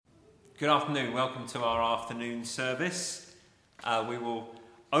Good afternoon, welcome to our afternoon service. We will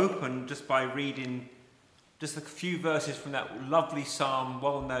open just by reading just a few verses from that lovely psalm,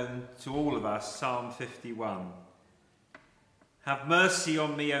 well known to all of us, Psalm 51. Have mercy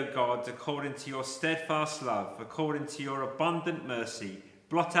on me, O God, according to your steadfast love, according to your abundant mercy.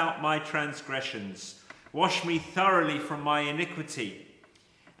 Blot out my transgressions. Wash me thoroughly from my iniquity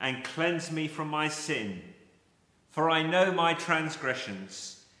and cleanse me from my sin. For I know my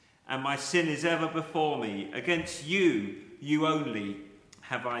transgressions, and my sin is ever before me. Against you, you only,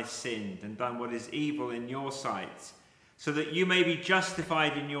 have I sinned and done what is evil in your sight, so that you may be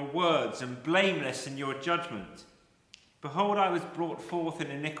justified in your words and blameless in your judgment. Behold, I was brought forth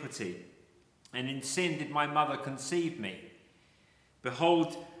in iniquity, and in sin did my mother conceive me.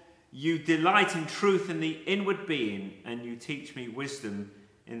 Behold, you delight in truth in the inward being, and you teach me wisdom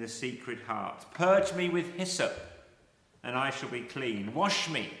in the secret heart. Purge me with hyssop, and I shall be clean. Wash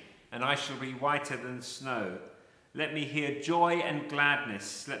me, and I shall be whiter than snow. Let me hear joy and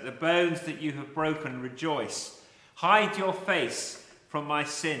gladness. Let the bones that you have broken rejoice. Hide your face from my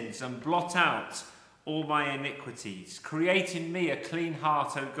sins and blot out all my iniquities. Create in me a clean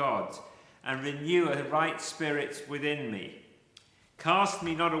heart, O God, and renew a right spirit within me. Cast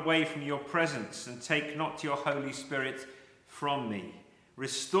me not away from your presence, and take not your Holy Spirit from me.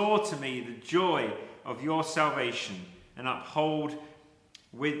 Restore to me the joy of your salvation, and uphold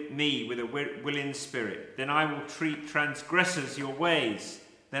with me with a willing spirit. Then I will treat transgressors your ways.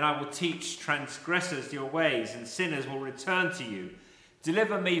 Then I will teach transgressors your ways, and sinners will return to you.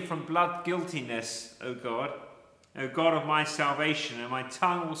 Deliver me from blood guiltiness, O God of my salvation, and my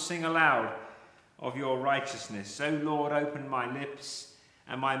tongue will sing aloud of your righteousness. O Lord, open my lips,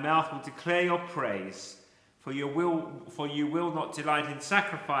 and my mouth will declare your praise. For you will not delight in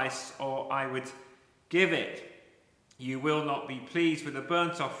sacrifice, or I would give it. You will not be pleased with a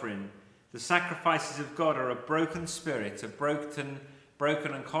burnt offering. The sacrifices of God are a broken spirit, a broken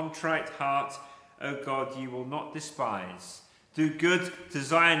and contrite heart, O God, you will not despise. Do good to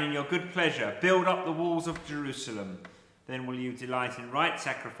Zion in your good pleasure. Build up the walls of Jerusalem. Then will you delight in right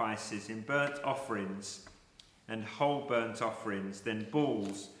sacrifices, in burnt offerings and whole burnt offerings. Then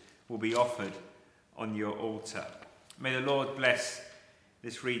bulls will be offered on your altar. May the Lord bless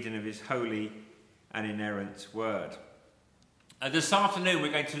this reading of his holy and inerrant word. This afternoon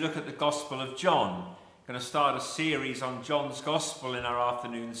we're going to look at the Gospel of John. We're going to start a series on John's Gospel in our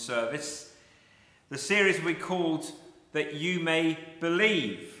afternoon service. The series will be called That You May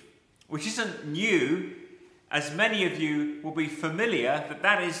Believe, which isn't new, as many of you will be familiar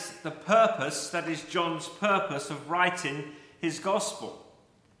that is the purpose, that is John's purpose of writing his Gospel.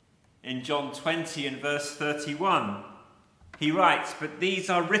 In John 20 and verse 31, he writes, "But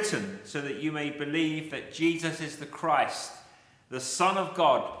these are written so that you may believe that Jesus is the Christ, the Son of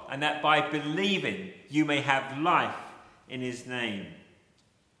God, and that by believing you may have life in his name."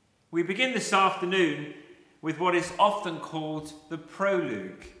 We begin this afternoon with what is often called the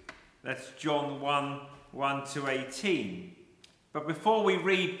prologue. That's John 1 to 18. But before we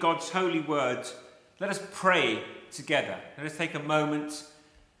read God's holy word, let us pray together. Let us take a moment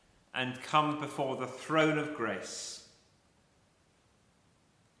and come before the throne of grace.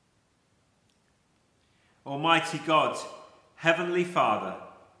 Almighty God, Heavenly Father,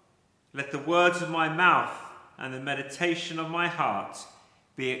 let the words of my mouth and the meditation of my heart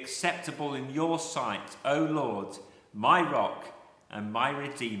be acceptable in your sight, O Lord, my rock and my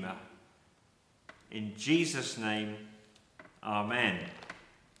redeemer. In Jesus' name, amen.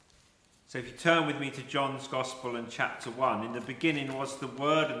 So if you turn with me to John's Gospel in chapter 1. In the beginning was the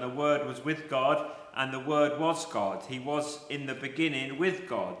Word, and the Word was with God, and the Word was God. He was in the beginning with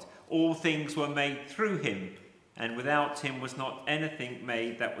God. All things were made through him, and without him was not anything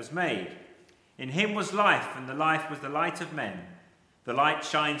made that was made. In him was life, and the life was the light of men. The light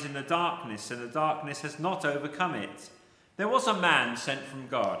shines in the darkness, and the darkness has not overcome it. There was a man sent from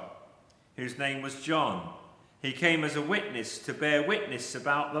God, whose name was John. He came as a witness to bear witness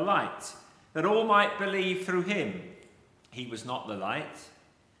about the light, that all might believe through him. He was not the light,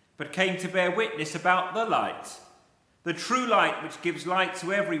 but came to bear witness about the light. The true light, which gives light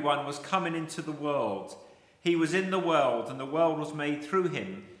to everyone, was coming into the world. He was in the world, and the world was made through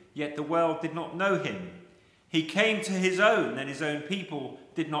him, yet the world did not know him. He came to his own, and his own people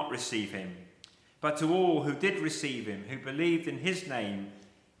did not receive him. But to all who did receive him, who believed in his name,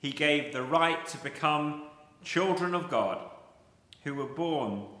 he gave the right to become children of God, who were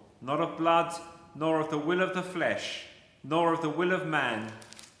born not of blood, nor of the will of the flesh, nor of the will of man,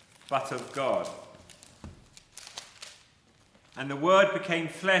 but of God. And the Word became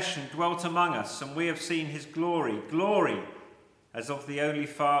flesh and dwelt among us, and we have seen his glory, glory as of the only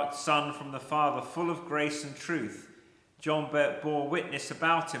Son from the Father, full of grace and truth. John bore witness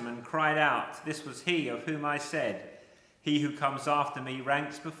about him and cried out, 'This was he of whom I said, he who comes after me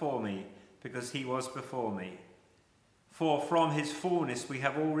ranks before me, because he was before me.' For from his fullness we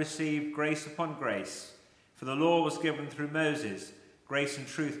have all received grace upon grace. For the law was given through Moses, grace and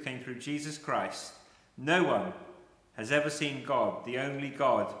truth came through Jesus Christ. No one has ever seen God, the only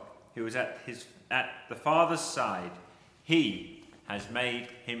God, who is at the Father's side. He has made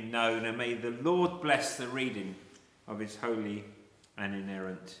him known." And may the Lord bless the reading of his holy and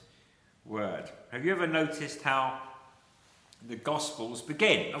inerrant word. Have you ever noticed how the Gospels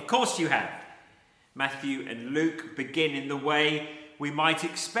begin? Of course you have. Matthew and Luke begin in the way we might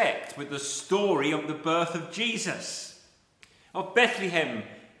expect, with the story of the birth of Jesus, of Bethlehem,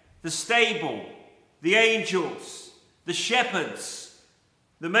 the stable, the angels, the shepherds,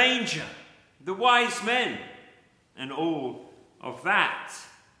 the manger, the wise men, and all of that.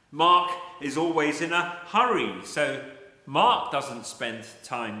 Mark is always in a hurry, so Mark doesn't spend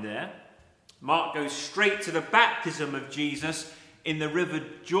time there. Mark goes straight to the baptism of Jesus in the River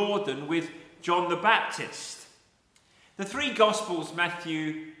Jordan with John the Baptist. The three Gospels,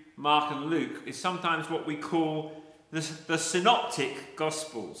 Matthew, Mark and Luke, is sometimes what we call the synoptic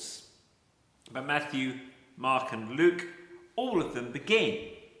Gospels. But Matthew, Mark and Luke, all of them begin,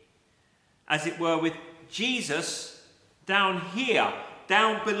 as it were, with Jesus down here,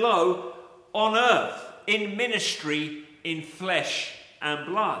 down below on earth, in ministry, in flesh and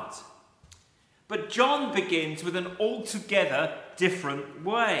blood. But John begins with an altogether different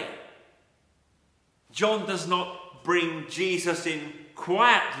way. John does not bring Jesus in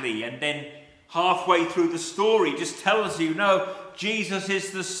quietly and then halfway through the story just tells you, no, Jesus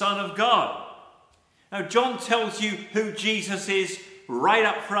is the Son of God. Now, John tells you who Jesus is right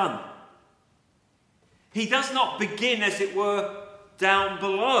up front. He does not begin, as it were, down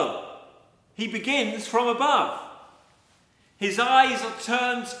below. He begins from above. His eyes are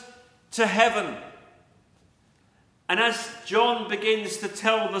turned to heaven. And as John begins to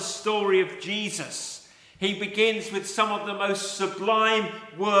tell the story of Jesus, he begins with some of the most sublime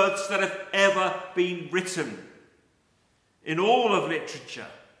words that have ever been written in all of literature.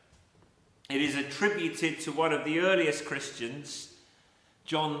 It is attributed to one of the earliest Christians,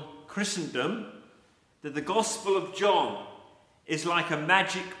 John Chrysostom, that the Gospel of John is like a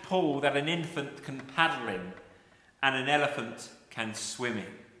magic pool that an infant can paddle in and an elephant can swim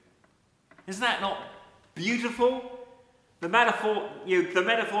in. Isn't that not beautiful? The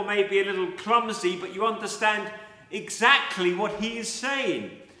metaphor may be a little clumsy, but you understand exactly what he is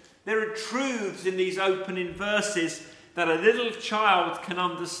saying. There are truths in these opening verses that a little child can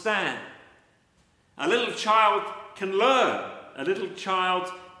understand. A little child can learn. A little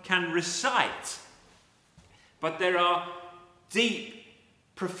child can recite. But there are deep,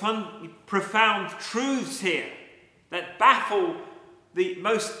 profound truths here that baffle the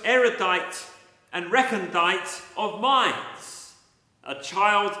most erudite and recondite of minds. A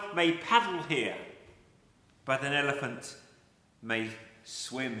child may paddle here, but an elephant may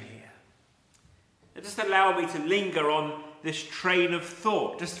swim here. Now just allow me to linger on this train of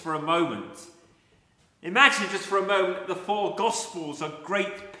thought just for a moment. Imagine just for a moment that the four Gospels are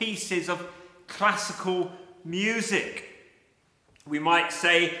great pieces of classical music. We might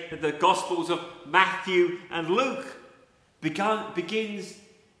say that the Gospels of Matthew and Luke begin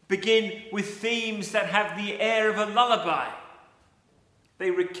with themes that have the air of a lullaby.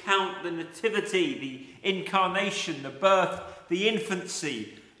 They recount the nativity, the incarnation, the birth, the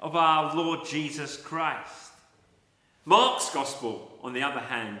infancy of our Lord Jesus Christ. Mark's Gospel, on the other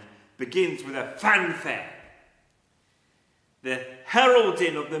hand, begins with a fanfare. The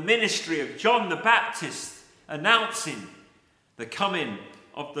heralding of the ministry of John the Baptist, announcing the coming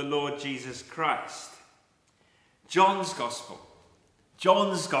of the Lord Jesus Christ. John's Gospel,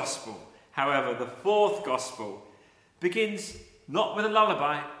 however, the fourth Gospel, begins not with a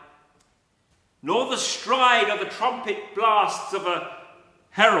lullaby, nor the stride of the trumpet blasts of a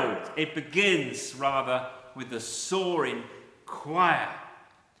herald. It begins, rather, with the soaring choir,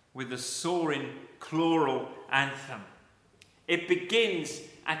 with the soaring choral anthem. It begins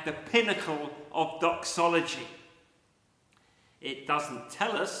at the pinnacle of doxology. It doesn't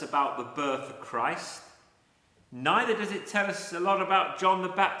tell us about the birth of Christ. Neither does it tell us a lot about John the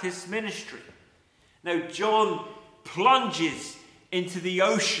Baptist's ministry. No, John plunges into the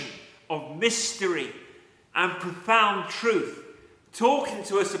ocean of mystery and profound truth, talking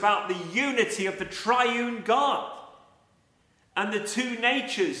to us about the unity of the triune God and the two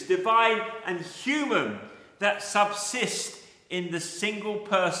natures, divine and human, that subsist in the single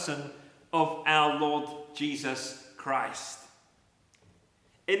person of our Lord Jesus Christ.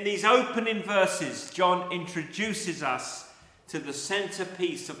 In these opening verses, John introduces us to the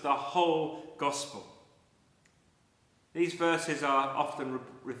centerpiece of the whole gospel. These verses are often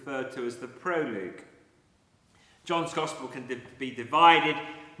referred to as the prologue. John's gospel can be divided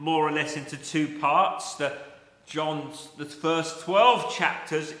more or less into two parts. The first 12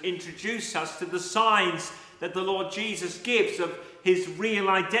 chapters introduce us to the signs that the Lord Jesus gives of his real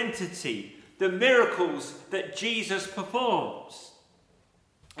identity, the miracles that Jesus performs.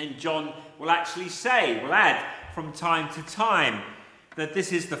 And John will add from time to time that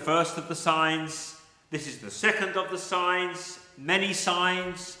this is the first of the signs, this is the second of the signs, many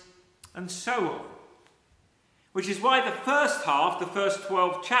signs, and so on. Which is why the first half, the first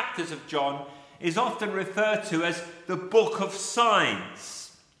 12 chapters of John, is often referred to as the book of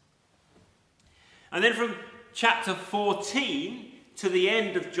signs. And then from chapter 14 to the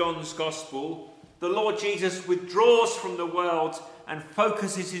end of John's gospel, the Lord Jesus withdraws from the world and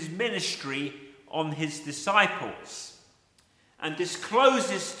focuses his ministry on his disciples and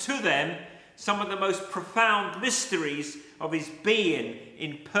discloses to them some of the most profound mysteries of his being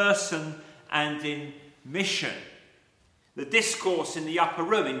in person and in mission. The discourse in the upper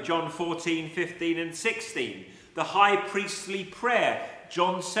room in John 14, 15 and 16. The high priestly prayer,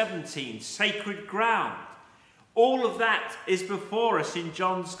 John 17, sacred ground. All of that is before us in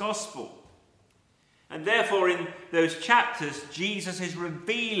John's gospel. And therefore in those chapters, Jesus is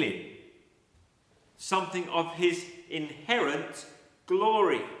revealing something of his inherent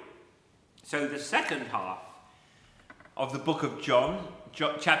glory. So the second half of the book of John,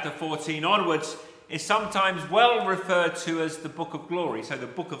 chapter 14 onwards, is sometimes well referred to as the book of glory. So the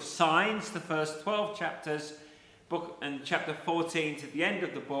book of signs, the first 12 chapters, and chapter 14 to the end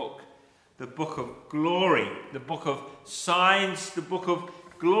of the book of glory. The book of signs, the book of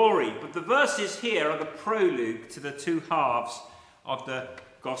glory. But the verses here are the prologue to the two halves of the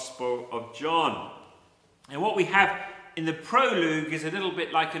Gospel of John. And what we have in the prologue is a little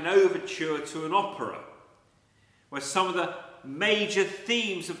bit like an overture to an opera, where some of the major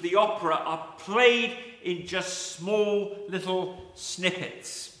themes of the opera are played in just small little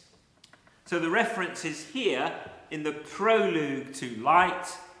snippets. So the references here in the prologue to light,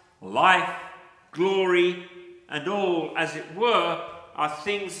 life, glory, and all, as it were, are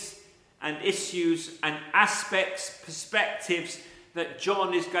things and issues and aspects, perspectives that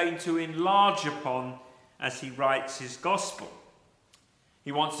John is going to enlarge upon as he writes his gospel.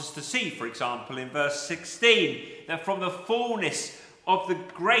 He wants us to see, for example, in verse 16, that from the fullness of the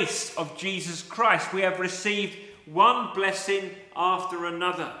grace of Jesus Christ, we have received one blessing after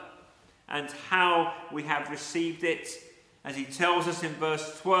another. And how we have received it, as he tells us in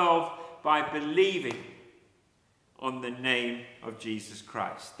verse 12, by believing on the name of Jesus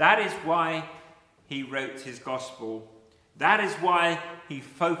Christ. That is why he wrote his gospel. That is why he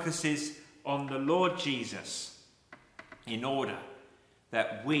focuses on the Lord Jesus, in order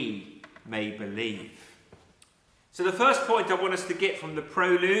that we may believe. So the first point I want us to get from the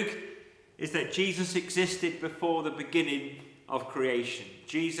prologue is that Jesus existed before the beginning of creation.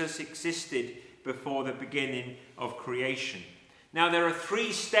 Jesus existed before the beginning of creation. Now there are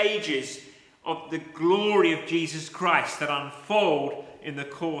three stages of the glory of Jesus Christ that unfold in the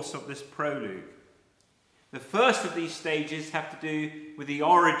course of this prologue. The first of these stages have to do with the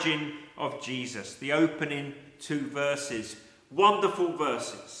origin of Jesus, the opening two verses. Wonderful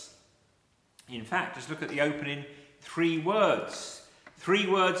verses. In fact, just look at the opening three words. 3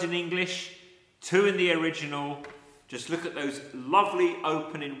 words in English, 2 in the original. Just look at those lovely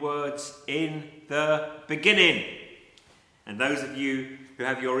opening words, in the beginning. And those of you who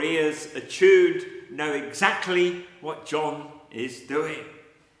have your ears attuned know exactly what John is doing.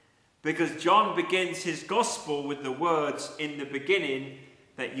 Because John begins his gospel with the words, in the beginning,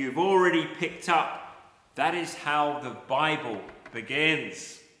 that you've already picked up. That is how the Bible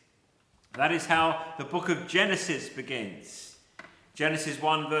begins. That is how the book of Genesis begins. Genesis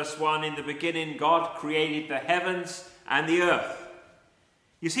 1 verse 1, in the beginning God created the heavens and the earth.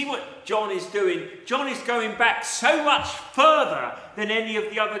 You see what John is doing? John is going back so much further than any of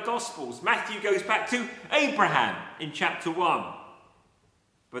the other Gospels. Matthew goes back to Abraham in chapter 1.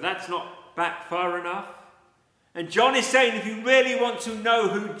 But that's not back far enough. And John is saying, if you really want to know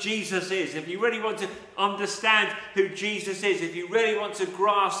who Jesus is, if you really want to understand who Jesus is, if you really want to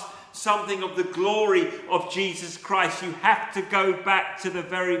grasp something of the glory of Jesus Christ, you have to go back to the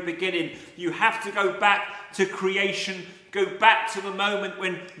very beginning. You have to go back to creation. Go back to the moment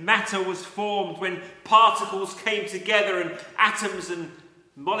when matter was formed, when particles came together and atoms and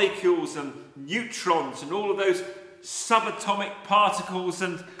molecules and neutrons and all of those subatomic particles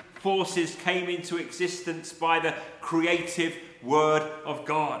and forces came into existence by the creative Word of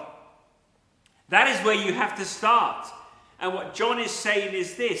God. That is where you have to start. And what John is saying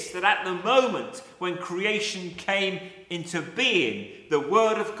is this, that at the moment when creation came into being, the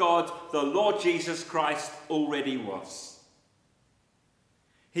Word of God, the Lord Jesus Christ, already was.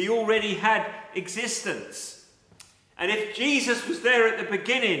 He already had existence. And if Jesus was there at the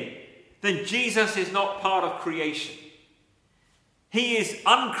beginning, then Jesus is not part of creation. He is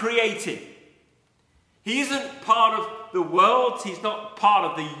uncreated. He isn't part of the world. He's not part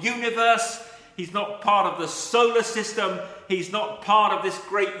of the universe. He's not part of the solar system. He's not part of this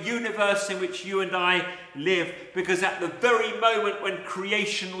great universe in which you and I live. Because at the very moment when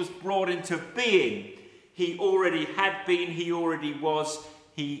creation was brought into being, he already had been, he already was,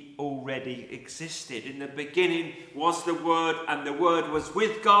 he already existed. In the beginning was the Word, and the Word was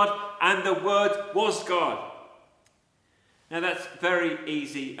with God, and the Word was God. Now that's very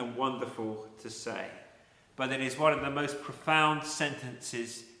easy and wonderful to say, but it is one of the most profound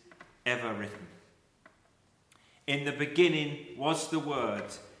sentences ever written. In the beginning was the Word,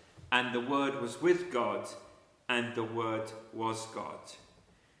 and the Word was with God, and the Word was God.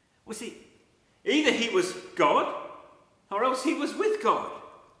 Well, see, either he was God, or else he was with God.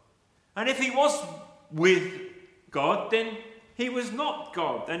 And if he was with God, then he was not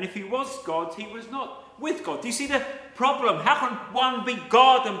God. And if he was God, he was not with God. Do you see the problem? How can one be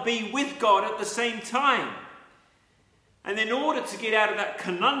God and be with God at the same time? And in order to get out of that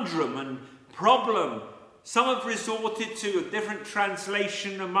conundrum and problem, some have resorted to a different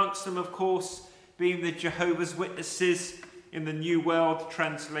translation, amongst them, of course, being the Jehovah's Witnesses in the New World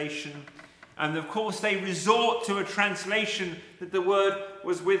Translation. And of course they resort to a translation that the Word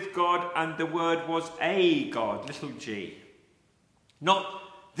was with God and the Word was a God, little g. Not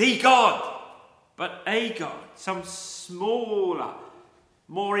the God, but a God, some smaller,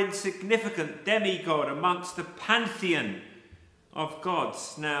 more insignificant demigod amongst the pantheon of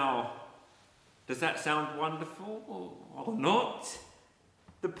gods. Now, does that sound wonderful or not?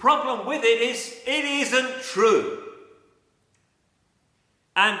 The problem with it is it isn't true.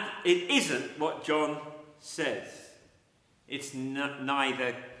 And it isn't what John says. It's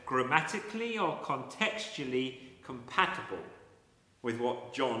neither grammatically or contextually compatible with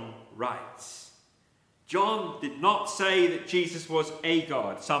what John writes. John did not say that Jesus was a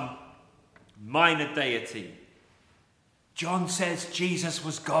God, some minor deity. John says Jesus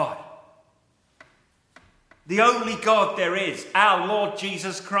was God. The only God there is, our Lord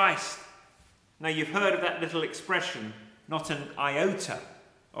Jesus Christ. Now you've heard of that little expression, not an iota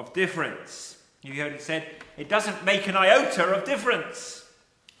of difference. You heard it said, it doesn't make an iota of difference.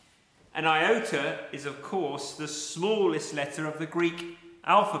 An iota is, of course, the smallest letter of the Greek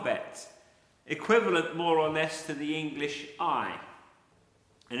alphabet, equivalent more or less to the English I.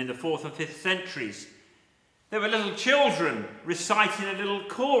 And in the 4th and 5th centuries, there were little children reciting a little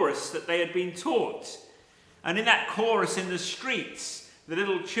chorus that they had been taught. And in that chorus in the streets, the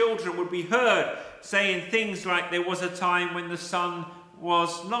little children would be heard saying things like, there was a time when the sun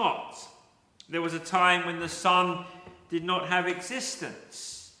was not. There was a time when the sun did not have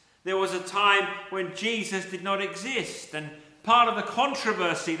existence. There was a time when Jesus did not exist. And part of the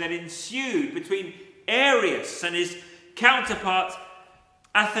controversy that ensued between Arius and his counterpart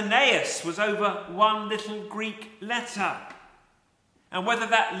Athanasius was over one little Greek letter. And whether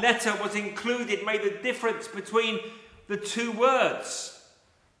that letter was included made the difference between the two words.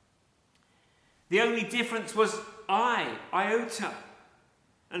 The only difference was iota.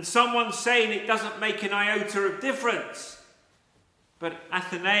 And someone saying it doesn't make an iota of difference. But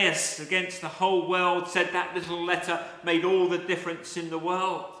Athanasius, against the whole world, said that little letter made all the difference in the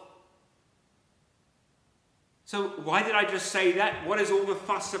world. So why did I just say that? What is all the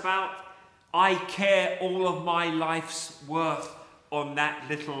fuss about? I care all of my life's worth on that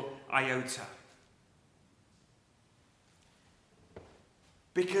little iota.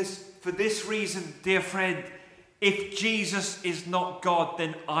 Because for this reason, dear friend, if Jesus is not God,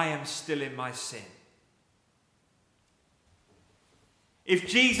 then I am still in my sin. If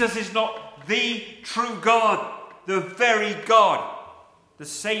Jesus is not the true God, the very God, the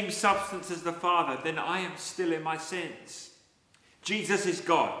same substance as the Father, then I am still in my sins. Jesus is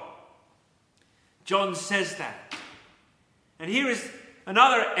God. John says that. And here is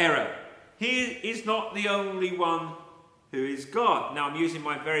another error. He is not the only one who is God. Now I'm using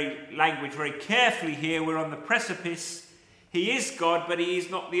my language very carefully here. We're on the precipice. He is God, but he is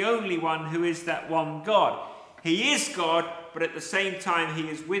not the only one who is that one God. He is God, but at the same time he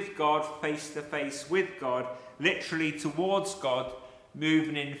is with God, face to face with God, literally towards God,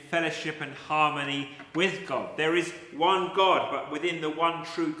 moving in fellowship and harmony with God. There is one God, but within the one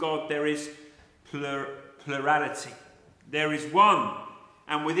true God there is plurality. there is one.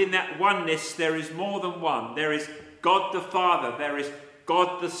 And within that oneness, there is more than one. There is God the Father, there is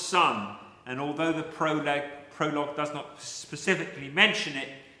God the Son. And although the prologue does not specifically mention it,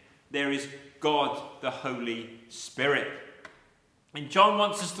 there is God the Holy Spirit. And John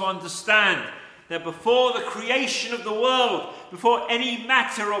wants us to understand that before the creation of the world, before any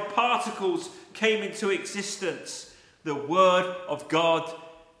matter or particles came into existence, the Word of God,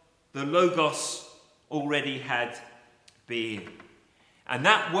 the Logos, already had being. And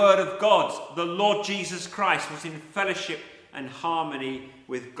that Word of God, the Lord Jesus Christ, was in fellowship and harmony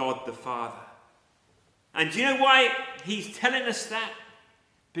with God the Father. And do you know why he's telling us that?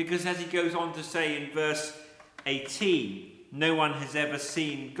 Because as he goes on to say in verse 18, no one has ever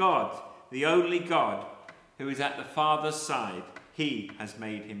seen God, the only God who is at the Father's side. He has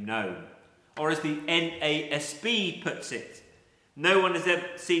made him known. Or as the NASB puts it, no one has ever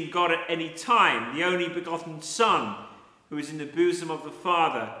seen God at any time, the only begotten Son who is in the bosom of the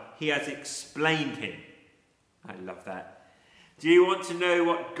Father. He has explained him. I love that. Do you want to know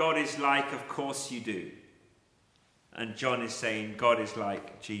what God is like? Of course you do. And John is saying God is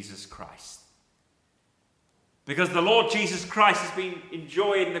like Jesus Christ. Because the Lord Jesus Christ has been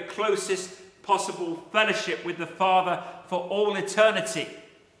enjoying the closest possible fellowship with the Father for all eternity,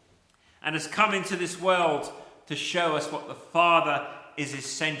 and has come into this world to show us what the Father is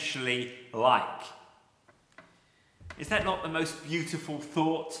essentially like. Is that not the most beautiful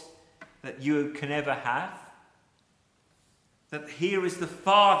thought that you can ever have? That here is the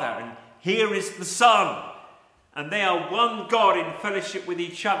Father and here is the Son, and they are one God in fellowship with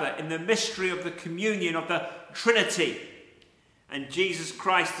each other in the mystery of the communion of the Trinity. And Jesus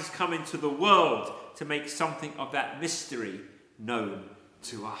Christ has come into the world to make something of that mystery known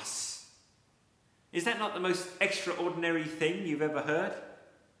to us. Is that not the most extraordinary thing you've ever heard?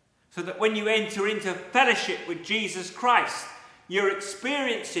 So that when you enter into fellowship with Jesus Christ, you're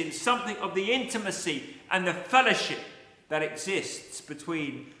experiencing something of the intimacy and the fellowship that exists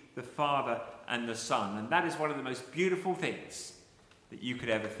between the Father and the Son. And that is one of the most beautiful things that you could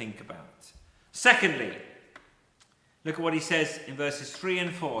ever think about. Secondly, look at what he says in verses 3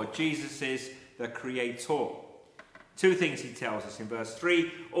 and 4. Jesus is the Creator. Two things he tells us in verse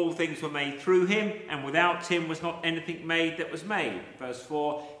 3. All things were made through him, and without him was not anything made that was made. Verse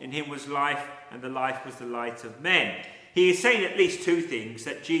 4. In him was life, and the life was the light of men. He is saying at least two things.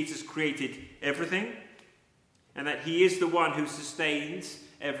 That Jesus created everything, and that he is the one who sustains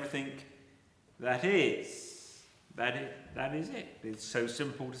everything that is. That is it. It's so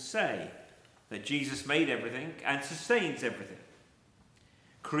simple to say. That Jesus made everything and sustains everything.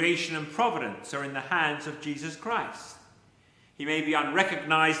 Creation and providence are in the hands of Jesus Christ. He may be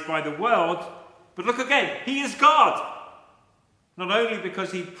unrecognized by the world, but look again, he is God. Not only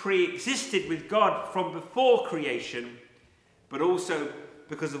because he pre-existed with God from before creation, but also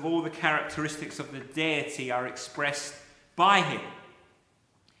because of all the characteristics of the deity are expressed by him.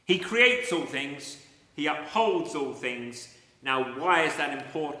 He creates all things, he upholds all things. Now, why is that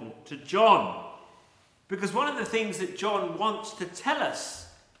important to John? Because one of the things that John wants to tell us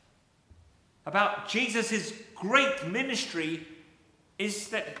about Jesus' great ministry is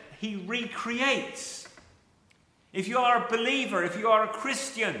that he recreates. If you are a believer, if you are a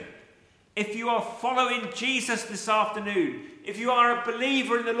Christian, if you are following Jesus this afternoon, if you are a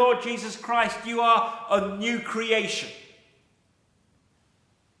believer in the Lord Jesus Christ, you are a new creation.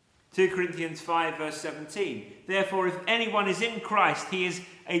 2 Corinthians 5 verse 17. Therefore, if anyone is in Christ, he is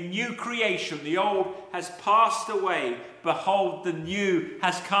a new creation. The old has passed away. Behold, the new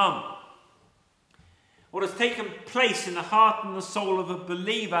has come. What has taken place in the heart and the soul of a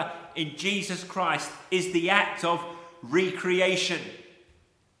believer in Jesus Christ is the act of recreation.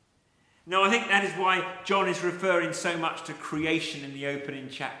 Now, I think that is why John is referring so much to creation in the opening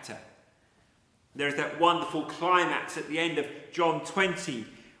chapter. There is that wonderful climax at the end of John 20,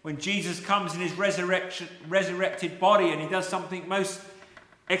 when Jesus comes in his resurrected body and he does something most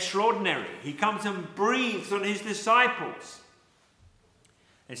extraordinary. He comes and breathes on his disciples.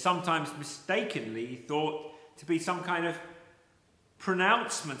 It's sometimes mistakenly thought to be some kind of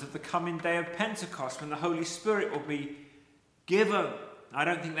pronouncement of the coming day of Pentecost when the Holy Spirit will be given. I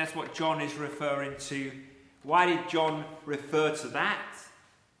don't think that's what John is referring to. Why did John refer to that?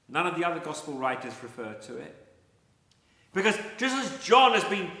 None of the other gospel writers refer to it. Because just as John has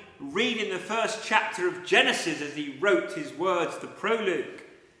been reading the first chapter of Genesis as he wrote his words, the prologue,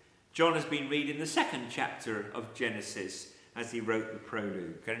 John has been reading the second chapter of Genesis as he wrote the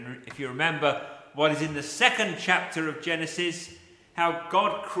prologue. And if you remember what is in the second chapter of Genesis, how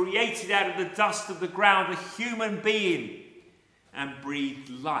God created out of the dust of the ground a human being and breathed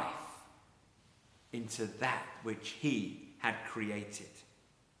life into that which he had created.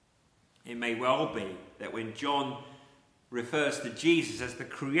 It may well be that when John refers to Jesus as the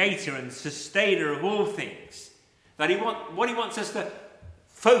creator and sustainer of all things, that what he wants us to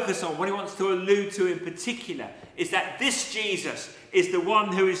focus on, what he wants to allude to in particular, is that this Jesus is the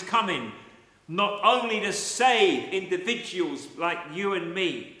one who is coming not only to save individuals like you and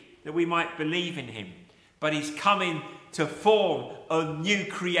me, that we might believe in him, but he's coming to form a new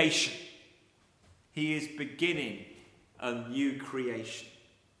creation. He is beginning a new creation.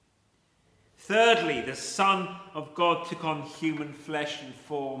 Thirdly, the Son of God took on human flesh and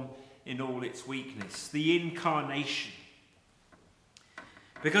form in all its weakness, the incarnation.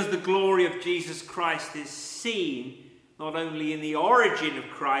 Because the glory of Jesus Christ is seen not only in the origin of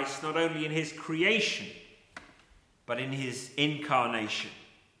Christ, not only in his creation, but in his incarnation.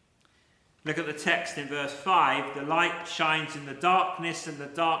 Look at the text in verse 5. The light shines in the darkness, and the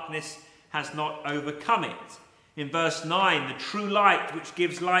darkness has not overcome it. In verse 9, the true light, which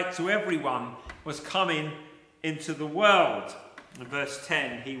gives light to everyone, was coming into the world. In verse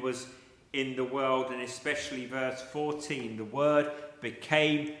 10, he was in the world, and especially verse 14, the Word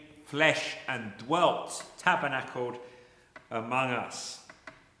became flesh and dwelt, tabernacled among us.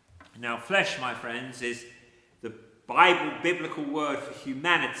 Now, flesh, my friends, is the biblical word for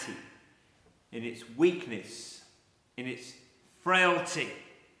humanity, in its weakness, in its frailty.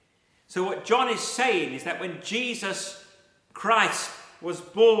 So what John is saying is that when Jesus Christ was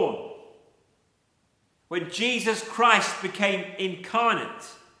born, when Jesus Christ became incarnate,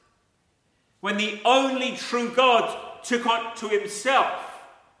 when the only true God took on to himself,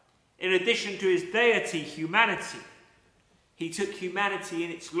 in addition to his deity, humanity, he took humanity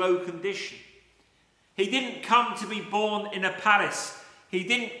in its low condition. He didn't come to be born in a palace. He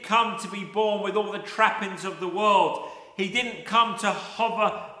didn't come to be born with all the trappings of the world. He didn't come to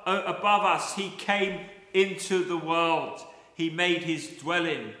hover above us. He came into the world. He made his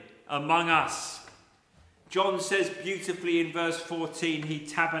dwelling among us. John says beautifully in verse 14, he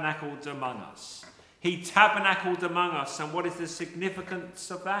tabernacled among us. He tabernacled among us. And what is the significance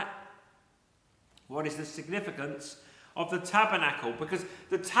of that? What is the significance of the tabernacle? Because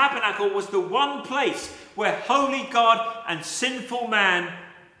the tabernacle was the one place where holy God and sinful man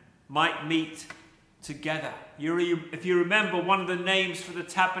might meet together. If you remember, one of the names for the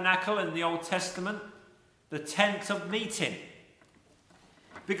tabernacle in the Old Testament, the tent of meeting.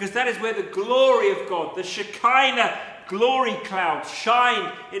 Because that is where the glory of God, the Shekinah glory cloud,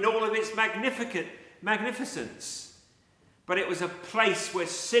 shined in all of its magnificence. But it was a place where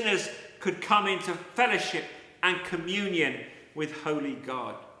sinners could come into fellowship and communion with holy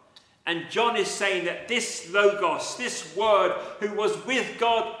God. And John is saying that this Logos, this Word, who was with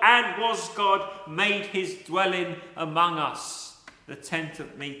God and was God, made his dwelling among us, the tent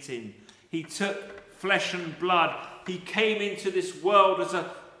of meeting. He took flesh and blood. He came into this world as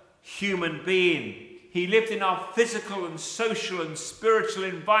a human being. He lived in our physical and social and spiritual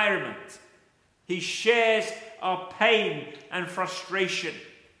environment. He shares our pain and frustration.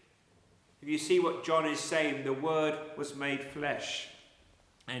 If you see what John is saying, the Word was made flesh.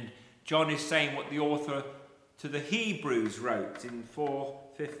 And John is saying what the author to the Hebrews wrote in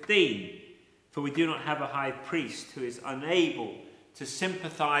 4:15. For we do not have a high priest who is unable to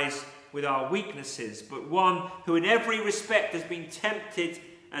sympathize with our weaknesses, but one who in every respect has been tempted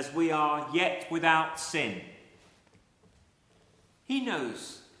as we are, yet without sin. He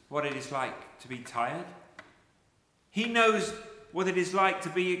knows what it is like to be tired. He knows what it is like to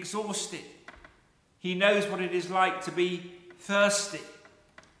be exhausted. He knows what it is like to be thirsty.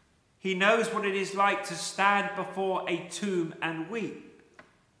 He knows what it is like to stand before a tomb and weep.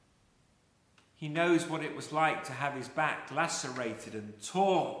 He knows what it was like to have his back lacerated and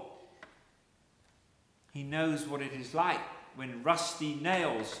torn. He knows what it is like when rusty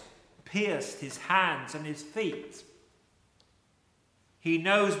nails pierced his hands and his feet. He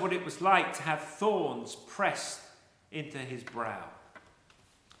knows what it was like to have thorns pressed into his brow.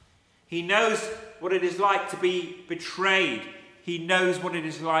 He knows what it is like to be betrayed. He knows what it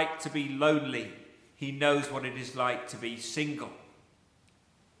is like to be lonely. He knows what it is like to be single.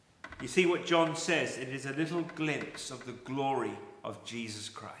 You see what John says? It is a little glimpse of the glory of Jesus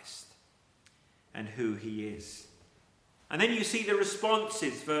Christ and who he is. And then you see the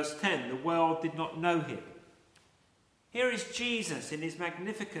responses, verse 10, the world did not know him. Here is Jesus in his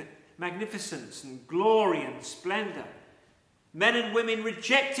magnificence and glory and splendor. Men and women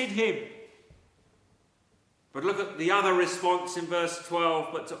rejected him. But look at the other response in verse 12.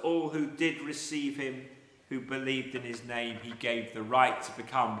 But to all who did receive him, who believed in his name, he gave the right to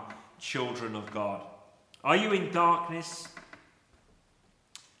become children of God. Are you in darkness?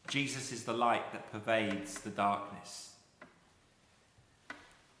 Jesus is the light that pervades the darkness.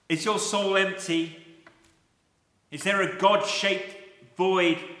 Is your soul empty? Is there a God-shaped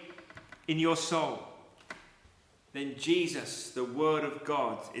void in your soul? Then Jesus, the Word of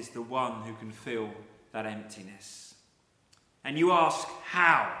God, is the one who can fill that emptiness. And you ask,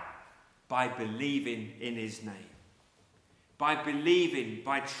 how? By believing in his name. By believing,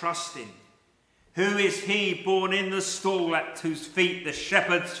 by trusting. Who is he born in the stall at whose feet the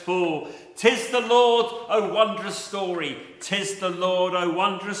shepherds fall? 'Tis the Lord, O wondrous story. 'Tis the Lord, O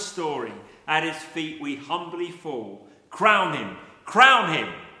wondrous story. At his feet we humbly fall. Crown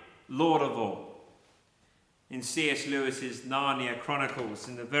him, Lord of all. In C.S. Lewis's Narnia Chronicles,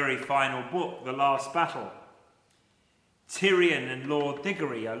 in the very final book, The Last Battle, Tyrion and Lord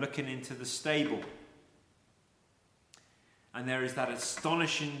Diggory are looking into the stable. And there is that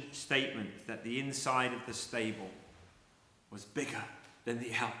astonishing statement that the inside of the stable was bigger than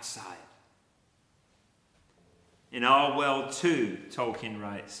the outside. In our world too, Tolkien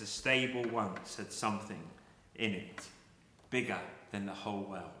writes, a stable once had something in it bigger than the whole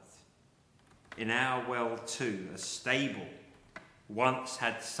world. In our world too, a stable once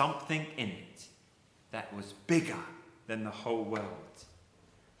had something in it that was bigger than the whole world.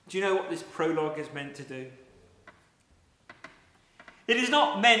 Do you know what this prologue is meant to do? It is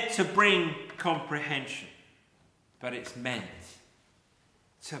not meant to bring comprehension, but it's meant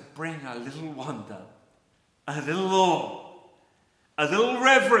to bring a little wonder, a little awe, a little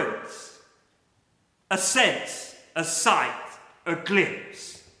reverence, a sense, a sight, a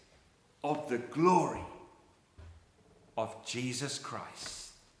glimpse of the glory of Jesus Christ.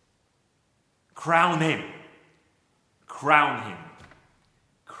 Crown him, crown him,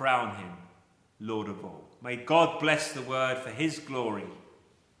 crown him, Lord of all. May God bless the word for his glory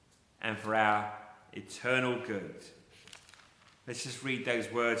and for our eternal good. Let's just read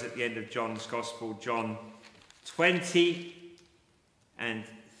those words at the end of John's Gospel, John 20 and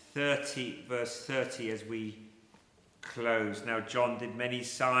 30, verse 30, as we close. Now John did many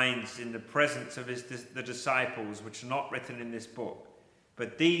signs in the presence of the disciples, which are not written in this book,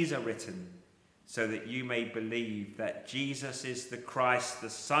 but these are written so that you may believe that Jesus is the Christ, the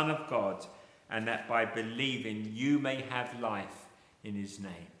Son of God, and that by believing you may have life in his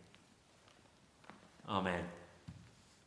name. Amen.